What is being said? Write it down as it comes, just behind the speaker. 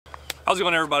How's it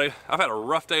going, everybody? I've had a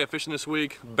rough day of fishing this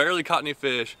week, barely caught any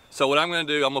fish. So what I'm gonna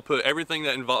do, I'm gonna put everything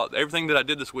that I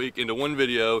did this week into one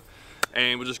video,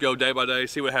 and we'll just go day by day,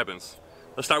 see what happens.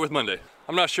 Let's start with Monday.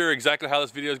 I'm not sure exactly how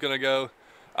this video is gonna go.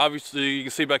 Obviously, you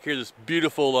can see back here this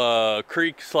beautiful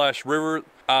creek slash river.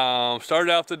 Started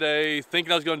out the day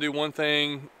thinking I was gonna do one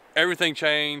thing. Everything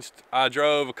changed. I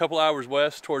drove a couple hours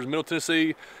west towards Middle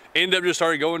Tennessee, ended up just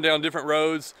started going down different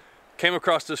roads, came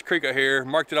across this creek out here,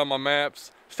 marked it on my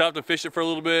maps, stopped and fished it for a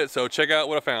little bit, so check out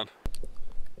what I found.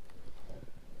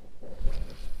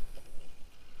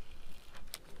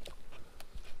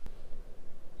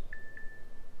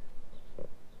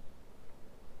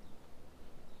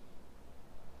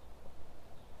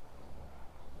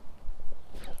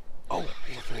 Oh,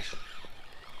 here's a fish.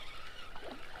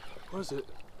 What is it?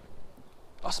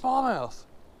 A smallmouth.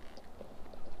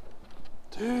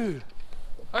 Dude,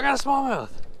 I got a smallmouth.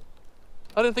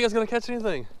 I didn't think I was gonna catch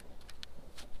anything.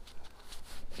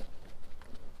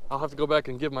 I'll have to go back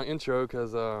and give my intro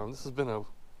because this has been a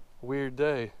weird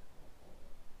day.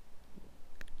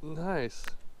 Nice.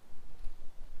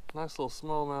 Nice little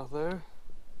smallmouth there.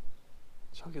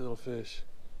 Chunky little fish.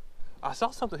 I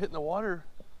saw something hitting the water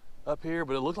up here,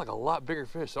 but it looked like a lot bigger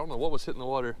fish. I don't know what was hitting the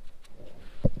water.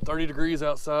 30 degrees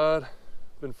outside.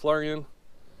 Been flurrying.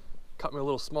 Caught me a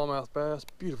little smallmouth bass.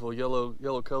 Beautiful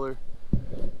yellow color.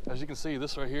 As you can see,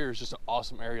 this right here is just an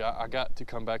awesome area. I got to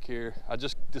come back here. I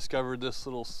just discovered this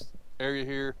little area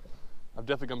here. I'm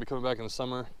definitely gonna be coming back in the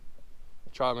summer.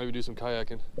 Try maybe do some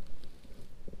kayaking.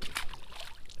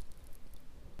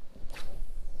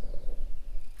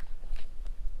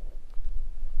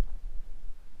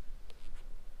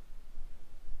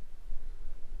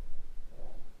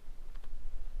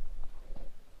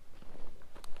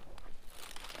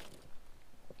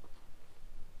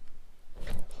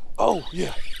 Oh,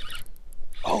 yeah.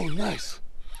 Oh, nice.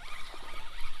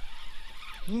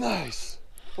 Nice.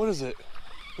 What is it?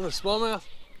 What, a smallmouth?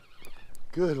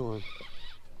 Good one.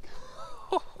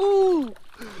 Oh,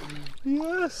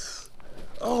 yes.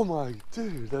 Oh my,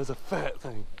 dude, that's a fat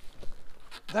thing.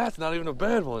 That's not even a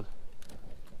bad one.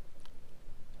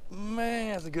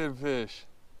 Man, that's a good fish.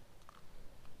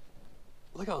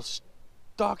 Look how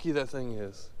stocky that thing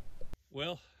is.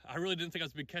 Well, I really didn't think I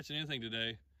was gonna be catching anything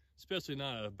today. Especially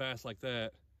not a bass like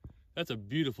that. That's a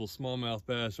beautiful smallmouth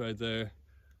bass right there.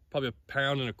 Probably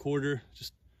 1.25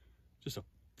 pounds. Just a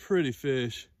pretty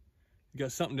fish. He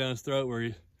got something down his throat where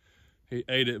he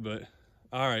ate it, but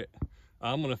all right.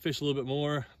 I'm gonna fish a little bit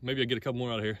more. Maybe I'll get a couple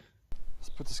more out of here. Let's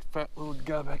put this fat little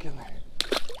guy back in there.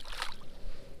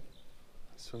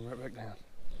 Swim right back down.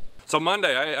 So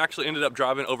Monday, I actually ended up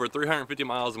driving over 350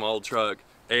 miles in my old truck.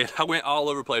 And I went all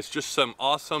over the place, just some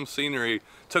awesome scenery.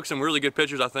 Took some really good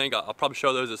pictures, I think. I'll probably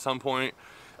show those at some point.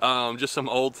 Just some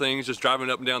old things, just driving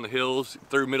up and down the hills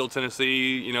through Middle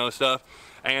Tennessee, you know, stuff.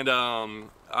 And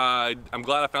I'm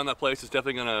glad I found that place. It's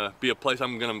definitely gonna be a place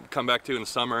I'm gonna come back to in the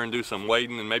summer and do some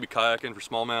wading and maybe kayaking for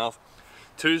smallmouth.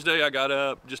 Tuesday, I got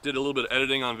up, just did a little bit of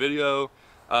editing on video.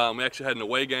 We actually had an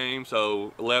away game,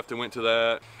 so left and went to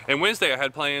that. And Wednesday I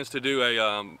had plans to do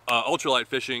a ultralight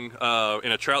fishing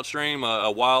in a trout stream, a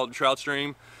wild trout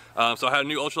stream. So I had a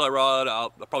new ultralight rod. I'll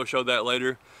probably show that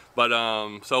later. But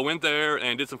so I went there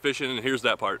and did some fishing, and here's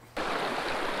that part.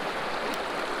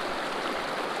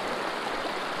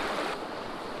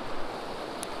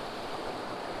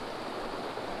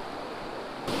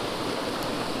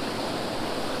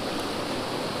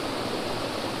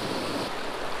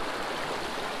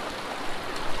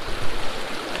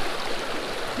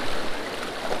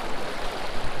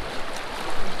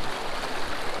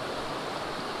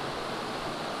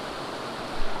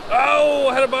 Oh,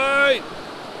 I had a bite.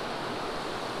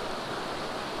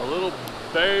 A little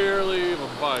barely of a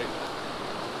bite.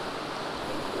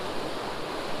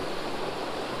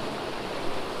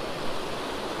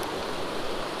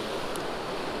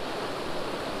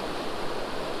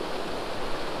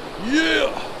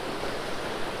 Yeah.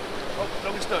 Oh,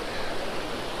 don't be stuck.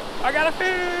 I got a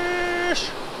fish.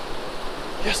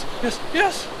 Yes, yes,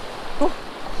 yes. Oh.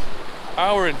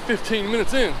 Hour and 15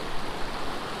 minutes in.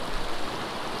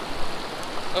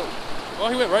 Oh,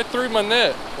 well, he went right through my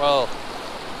net. Well,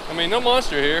 I mean, no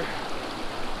monster here.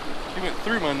 He went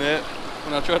through my net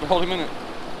when I tried to hold him in it.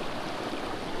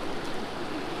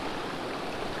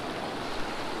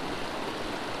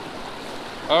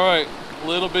 All right,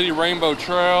 little bitty rainbow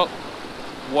trout,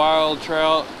 wild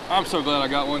trout. I'm so glad I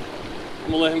got one.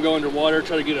 I'm gonna let him go underwater,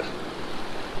 try to get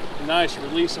a nice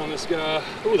release on this guy.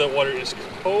 Ooh, that water is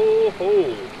cold.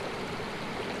 Hold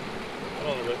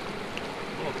on a bit.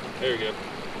 Oh, there we go.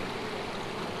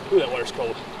 Ooh, that water's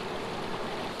cold.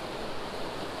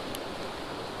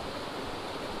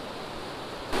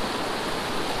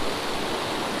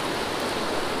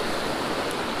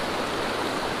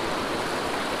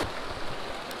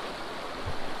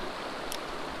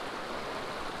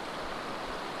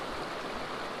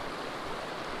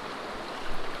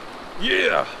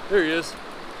 Yeah, there he is.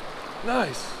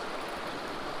 Nice.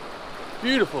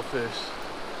 Beautiful fish.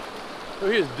 Oh,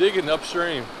 he is digging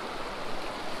upstream.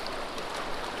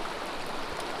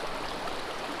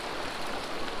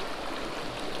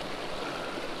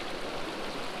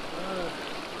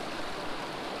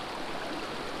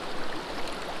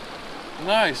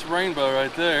 Nice rainbow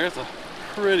right there. That's a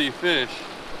pretty fish.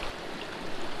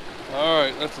 All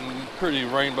right, that's a pretty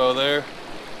rainbow there.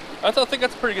 I think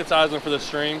that's a pretty good size one for this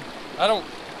stream.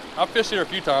 I've fished here a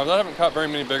few times. I haven't caught very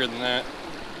many bigger than that.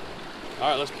 All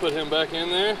right, let's put him back in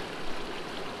there.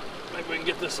 Maybe we can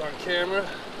get this on camera.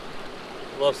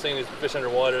 I love seeing these fish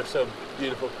underwater. It's so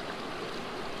beautiful. I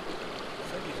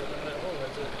think he's in that hole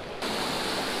right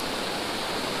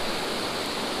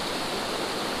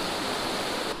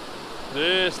there.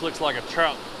 This looks like a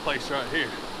trout place right here.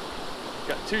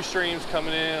 Got two streams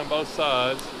coming in on both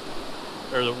sides,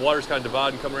 or the water's kind of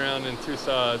dividing, coming around in two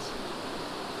sides.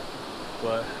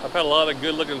 But I've had a lot of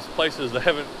good looking places that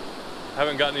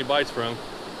haven't gotten any bites from.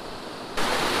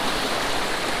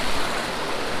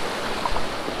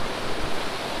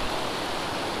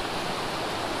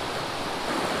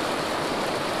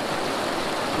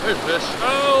 There's fish.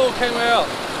 Oh, came out.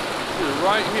 He was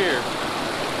right here.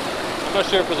 I'm not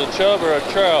sure if it was a chub or a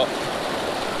trout. I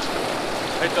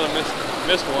hate that I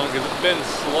missed one because it's been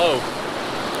slow.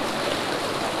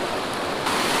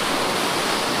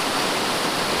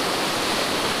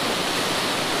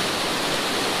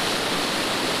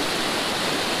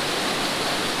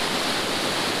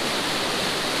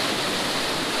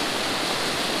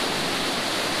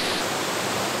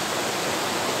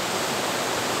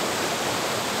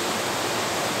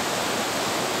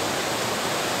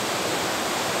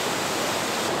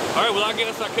 All right, well, I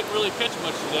guess I couldn't really catch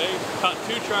much today. Caught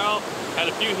 2 trout, had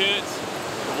a few hits.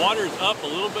 The water's up a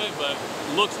little bit, but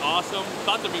looks awesome.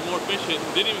 Thought there'd be more fish hitting.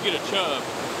 Didn't even get a chub.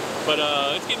 But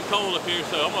it's getting cold up here,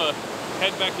 so I'm gonna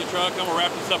head back to the truck. I'm gonna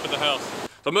wrap this up at the house.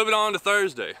 So moving on to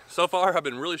Thursday. So far, I've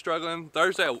been really struggling.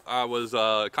 Thursday, I was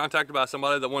contacted by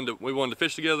somebody that we wanted to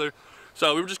fish together.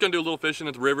 So we were just gonna do a little fishing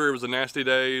at the river. It was a nasty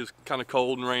day. It was kind of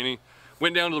cold and rainy.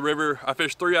 Went down to the river. I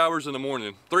fished 3 hours in the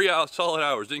morning. 3 solid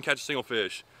hours. Didn't catch a single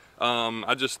fish.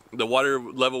 The water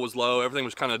level was low. Everything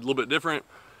was kind of a little bit different.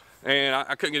 And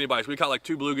I couldn't get any bites. We caught like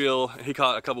 2 bluegill. He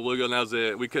caught a couple bluegill, and that was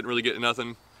it. We couldn't really get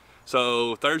nothing.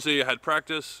 So Thursday I had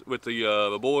practice with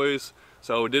the boys.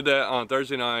 So we did that on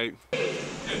Thursday night. Good.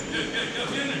 Get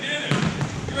in there.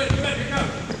 Get ready, go.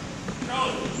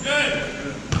 Charlie, good.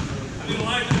 I need a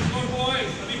light to score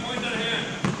points. I need points out of hand.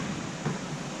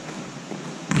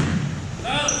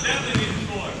 Silas definitely needs to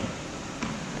score.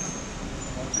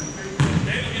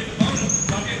 David gets the bonus.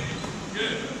 Bucket.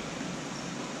 Good.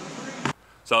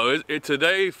 So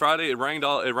today, Friday, it rained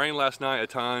last night a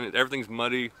ton. Everything's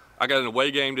muddy. I got an away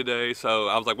game today, so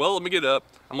I was like, well, let me get up.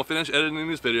 I'm gonna finish editing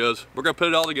these videos. We're gonna put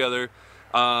it all together.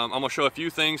 I'm gonna show a few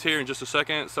things here in just a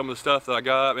second, some of the stuff that I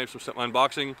got, maybe some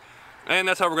unboxing, and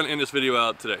that's how we're gonna end this video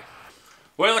out today.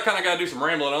 Well, I kind of gotta do some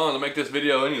rambling on to make this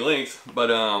video any length,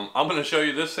 but I'm gonna show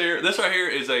you this here. This right here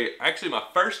is actually my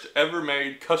first ever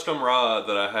made custom rod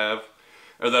that I have,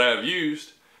 or that I have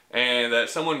used, and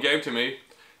that someone gave to me.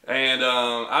 And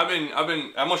I'm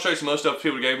gonna show you some other stuff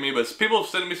people gave me, but people have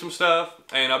sent me some stuff,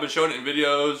 and I've been showing it in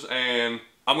videos, and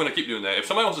I'm gonna keep doing that. If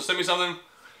somebody wants to send me something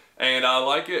and I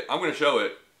like it, I'm gonna show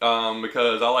it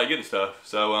because I like getting stuff.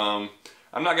 So I'm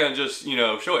not gonna just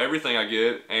show everything I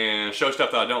get and show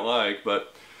stuff that I don't like,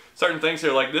 but certain things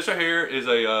here, like this right here, is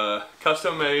a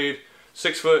custom made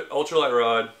 6-foot ultralight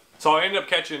rod. So I ended up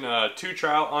catching 2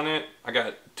 trout on it. I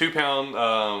got 2-pound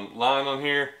line on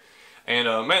here. And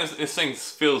man, this thing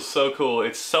feels so cool.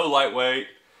 It's so lightweight,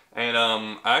 and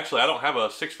I don't have a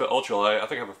 6-foot ultralight. I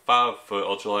think I have a 5-foot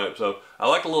ultralight. So I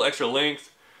like a little extra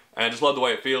length, and I just love the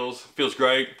way it feels. Feels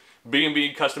great.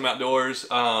 B&B Custom Outdoors.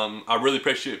 I really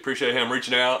appreciate him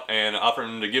reaching out and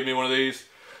offering to give me one of these.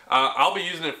 I'll be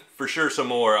using it for sure some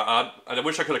more. I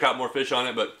wish I could have caught more fish on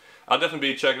it, but I'll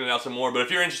definitely be checking it out some more. But if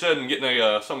you're interested in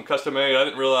getting something custom made, I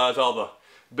didn't realize all the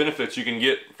benefits you can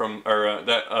get from, or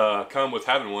that come with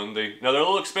having one. They're a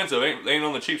little expensive. They ain't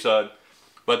on the cheap side,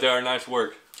 but they are nice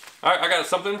work. All right, I got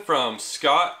something from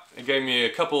Scott. He gave me a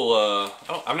couple.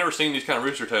 I've never seen these kind of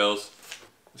rooster tails.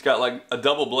 It's got like a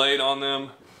double blade on them.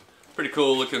 Pretty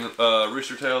cool looking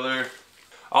rooster tail there.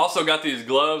 I also got these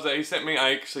gloves that he sent me.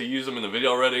 I actually used them in the video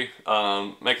already.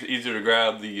 Makes it easier to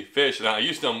grab the fish, and I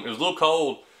used them. It was a little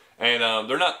cold. And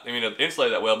they're not,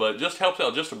 insulated that well, but it just helps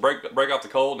out just to break off the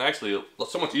cold, and actually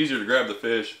it's so much easier to grab the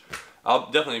fish. I'll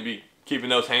definitely be keeping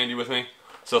those handy with me.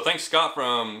 So thanks Scott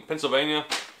from Pennsylvania.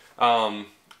 I'm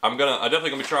definitely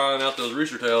gonna be trying out those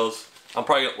rooster tails. I'm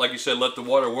probably, like you said, let the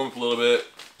water warm up a little bit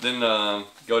then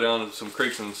go down to some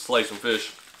creeks and slay some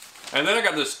fish. And then I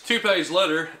got this 2-page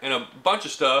letter and a bunch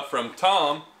of stuff from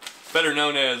Tom, better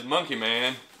known as Monkey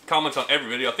Man. Comments on every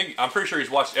video. I'm pretty sure he's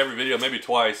watched every video, maybe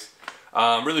twice.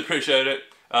 Really appreciate it.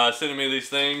 Sending me these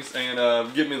things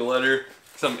and giving me the letter,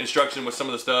 some instruction with some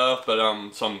of the stuff,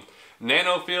 but some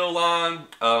nano-field line.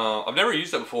 I've never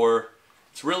used it before.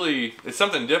 It's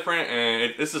something different,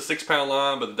 and this is a 6-pound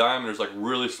line, but the diameter is like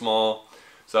really small.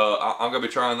 So I'm gonna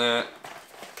be trying that.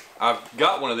 I've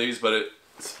got one of these, but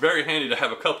it's very handy to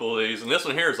have a couple of these, and this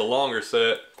one here is a longer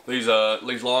set. These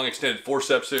long extended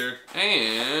forceps here,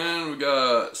 and we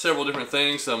got several different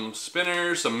things. Some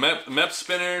spinners, some MEP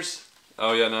spinners.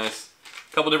 Oh yeah, nice.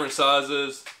 A couple different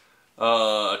sizes.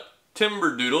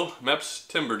 Timber Doodle, MEP's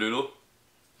Timber Doodle.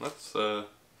 That's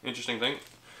interesting thing.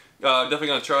 Definitely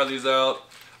gonna try these out.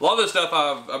 A lot of this stuff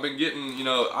I've been getting, you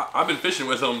know, I've been fishing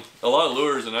with them, a lot of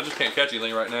lures, and I just can't catch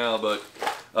anything right now. But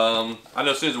I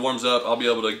know as soon as it warms up, I'll be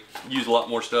able to use a lot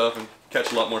more stuff and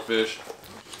catch a lot more fish.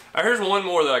 All right, here's one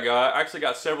more that I got. I actually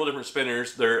got several different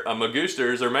spinners. They're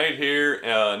Magoosters. They're made here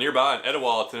nearby in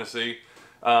Etowah, Tennessee.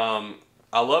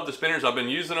 I love the spinners. I've been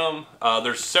using them.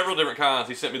 There's several different kinds.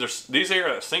 He sent me these here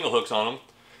have single hooks on them,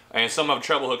 and some have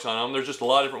treble hooks on them. There's just a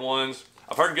lot of different ones.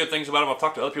 I've heard good things about them. I've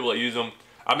talked to other people that use them.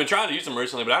 I've been trying to use them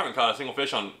recently, but I haven't caught a single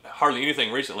fish on hardly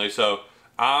anything recently. So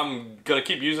I'm gonna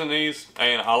keep using these,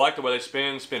 and I like the way they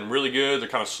spin really good. They're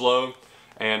kind of slow,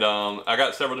 and I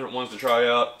got several different ones to try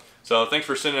out. So thanks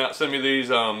for sending me these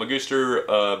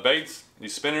Magooster baits,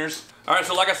 these spinners. All right,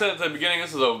 so like I said at the beginning,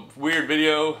 this is a weird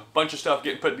video, bunch of stuff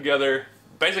getting put together.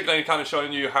 Basically, kind of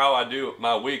showing you how I do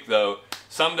my week though.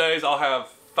 Some days I'll have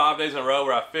 5 days in a row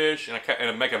where I fish and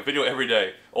I make a video every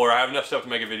day, or I have enough stuff to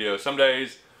make a video. Some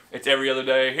days it's every other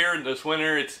day. Here this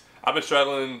winter, I've been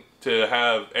struggling to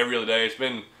have every other day. It's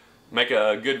been make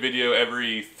a good video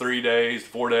every 3 days,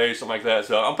 4 days, something like that.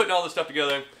 So I'm putting all this stuff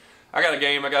together. I got a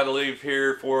game I got to leave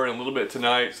here for in a little bit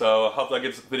tonight, so I hope I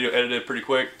get this video edited pretty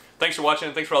quick. Thanks for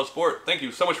watching. Thanks for all the support. Thank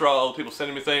you so much for all the people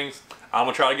sending me things. I'm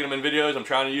going to try to get them in videos. I'm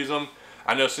trying to use them.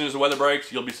 I know as soon as the weather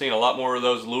breaks, you'll be seeing a lot more of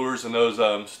those lures and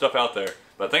those stuff out there.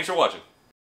 But thanks for watching.